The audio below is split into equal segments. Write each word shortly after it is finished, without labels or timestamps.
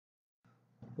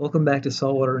Welcome back to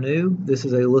Saltwater New. This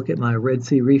is a look at my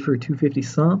RedSea Reefer 250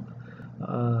 sump.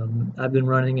 I've been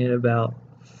running it about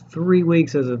 3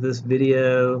 weeks as of this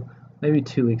video, maybe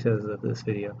 2 weeks as of this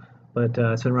video, but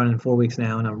it's been running 4 weeks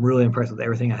now, and I'm really impressed with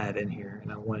everything I have in here,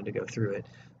 and I wanted to go through it.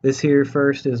 This here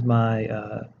first is my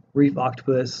Reef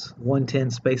Octopus 110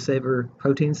 Space Saver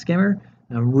protein skimmer,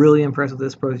 and I'm really impressed with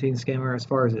this protein skimmer as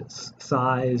far as its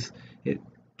size. It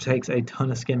takes a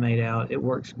ton of skimmate out. It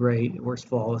works great. It works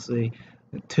flawlessly.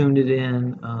 I tuned it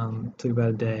in, took about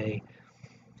a day.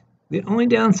 The only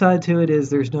downside to it is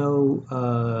there's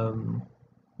no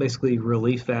basically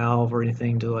relief valve or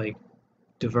anything to like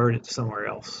divert it somewhere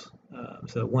else.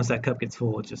 So once that cup gets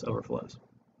full, it just overflows.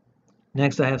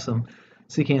 Next, I have some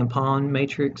Seacam Pond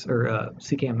Matrix or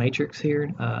Seacam Matrix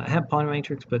here. I have Pond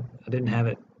Matrix, but I didn't have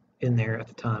it in there at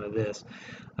the time of this.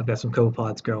 I've got some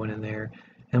copepods growing in there.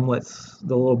 And what's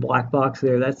the little black box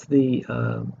there? That's the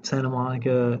Santa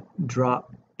Monica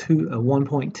Drop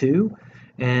 1.2.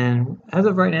 And as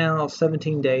of right now,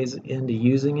 17 days into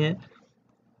using it,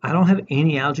 I don't have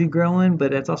any algae growing,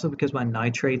 but that's also because my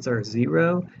nitrates are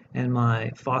 0 and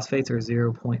my phosphates are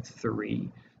 0.3.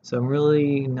 So I'm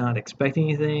really not expecting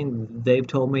anything. They've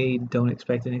told me don't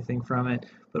expect anything from it.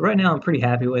 But right now I'm pretty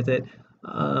happy with it.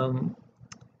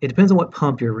 It depends on what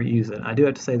pump you're using. I do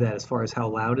have to say that as far as how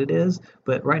loud it is,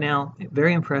 but right now,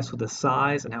 very impressed with the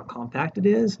size and how compact it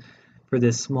is for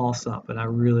this small sump, and I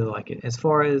really like it. As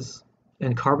far as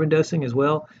and carbon dosing as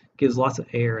well, gives lots of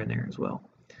air in there as well.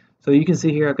 So you can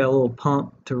see here I've got a little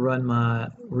pump to run my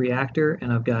reactor,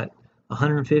 and I've got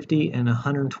 150 and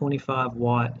 125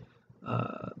 watt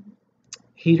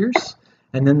heaters,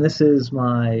 and then this is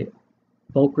my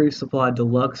bulk Reef Supply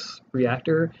deluxe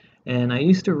reactor. And I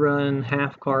used to run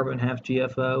half carbon, half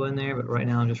GFO in there, but right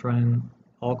now I'm just running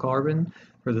all carbon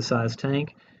for the size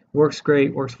tank. Works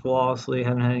great, works flawlessly,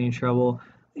 haven't had any trouble.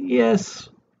 Yes,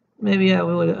 maybe I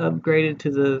would have upgraded to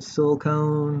the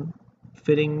silicone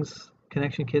fittings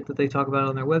connection kit that they talk about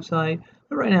on their website,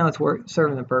 but right now it's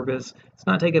serving the purpose. It's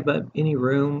not taking up any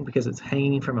room because it's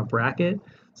hanging from a bracket,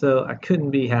 so I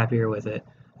couldn't be happier with it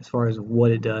as far as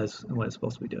what it does and what it's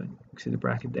supposed to be doing. You can see the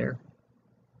bracket there.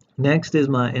 Next is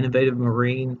my Innovative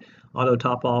Marine ATO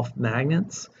top-off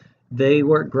magnets. They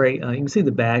work great. You can see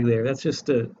the bag there. That's just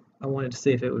I wanted to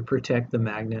see if it would protect the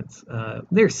magnets.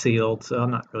 They're sealed, so I'm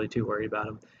not really too worried about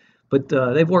them. But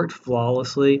they've worked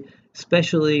flawlessly,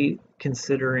 especially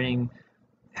considering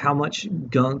how much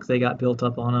gunk they got built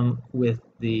up on them with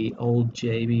the old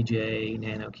JBJ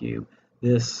NanoCube.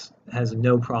 This has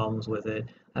no problems with it.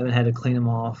 I haven't had to clean them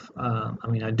off. I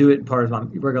mean, I do it part of my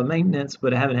regular maintenance,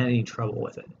 but I haven't had any trouble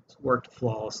with it. It's worked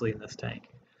flawlessly in this tank.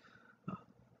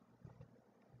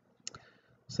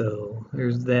 So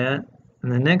there's that.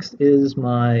 And the next is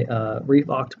my Reef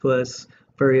Octopus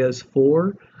Varios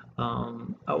 4.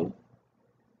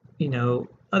 You know,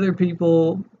 other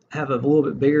people have a little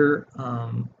bit bigger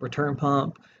return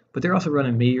pump, but they're also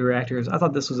running media reactors. I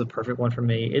thought this was a perfect one for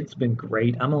me. It's been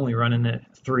great. I'm only running it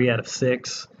 3 out of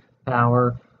 6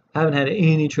 power. Haven't had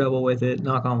any trouble with it,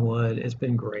 knock on wood. It's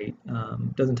been great.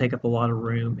 Doesn't take up a lot of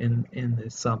room in the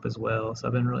sump as well, so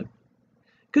I've been really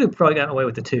could have probably gotten away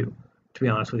with the 2, to be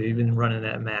honest with you, even running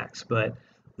at max, but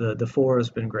the 4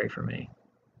 has been great for me.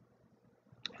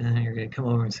 And then you're going to come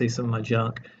over and see some of my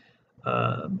junk.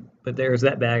 But there's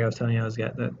that bag I was telling you I was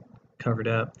got that covered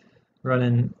up.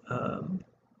 Running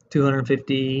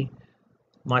 250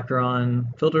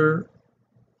 micron filter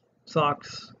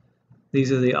socks.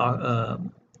 These are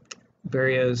the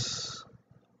varios.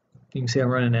 You can see I'm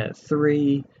running at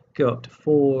 3, go up to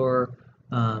 4,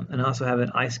 and I also have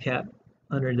an ice cap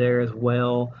under there as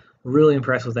well. Really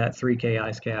impressed with that 3K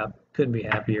ice cap. Couldn't be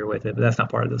happier with it, but that's not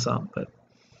part of the sump. But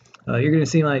you're going to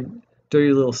see my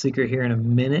dirty little secret here in a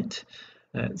minute.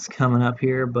 It's coming up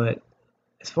here, but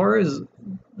as far as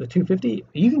the 250,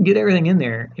 you can get everything in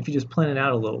there if you just plan it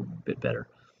out a little bit better.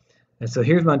 And so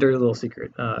here's my dirty little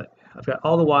secret. I've got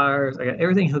all the wires, I got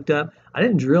everything hooked up. I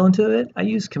didn't drill into it, I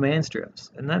used command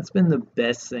strips, and that's been the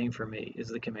best thing for me is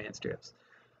the command strips.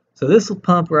 So this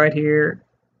pump right here,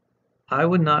 I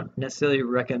would not necessarily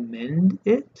recommend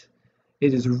it.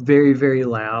 It is very, very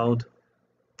loud.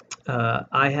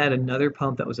 I had another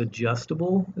pump that was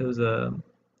adjustable. It was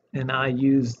and I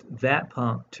used that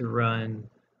pump to run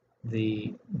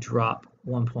the Drop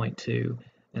 1.2,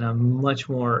 and I'm much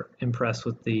more impressed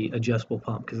with the adjustable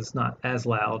pump because it's not as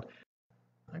loud.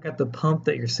 I got the pump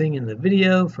that you're seeing in the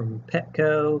video from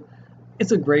Petco.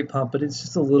 It's a great pump, but it's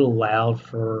just a little loud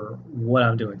for what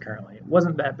I'm doing currently. It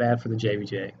wasn't that bad for the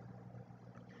JBJ.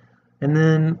 And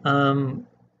then,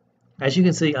 as you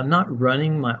can see, I'm not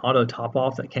running my auto top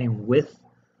off that came with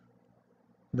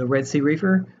the RedSea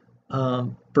Reefer.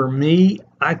 For me,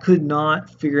 I could not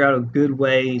figure out a good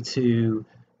way to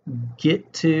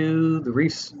get to the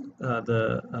reefs,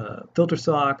 filter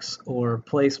socks, or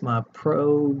place my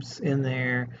probes in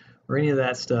there, or any of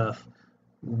that stuff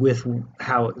with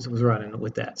how it was running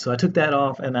with that. So I took that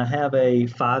off, and I have a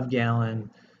 5-gallon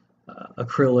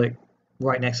acrylic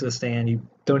right next to the stand. You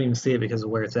don't even see it because of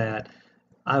where it's at.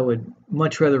 I would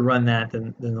much rather run that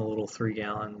than the little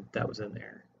 3-gallon that was in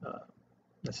there.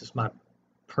 That's just my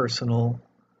personal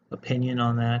opinion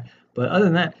on that. But other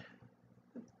than that,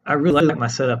 I really like my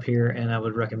setup here, and I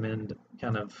would recommend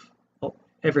kind of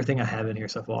everything I have in here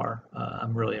so far.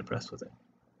 I'm really impressed with it.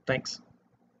 Thanks.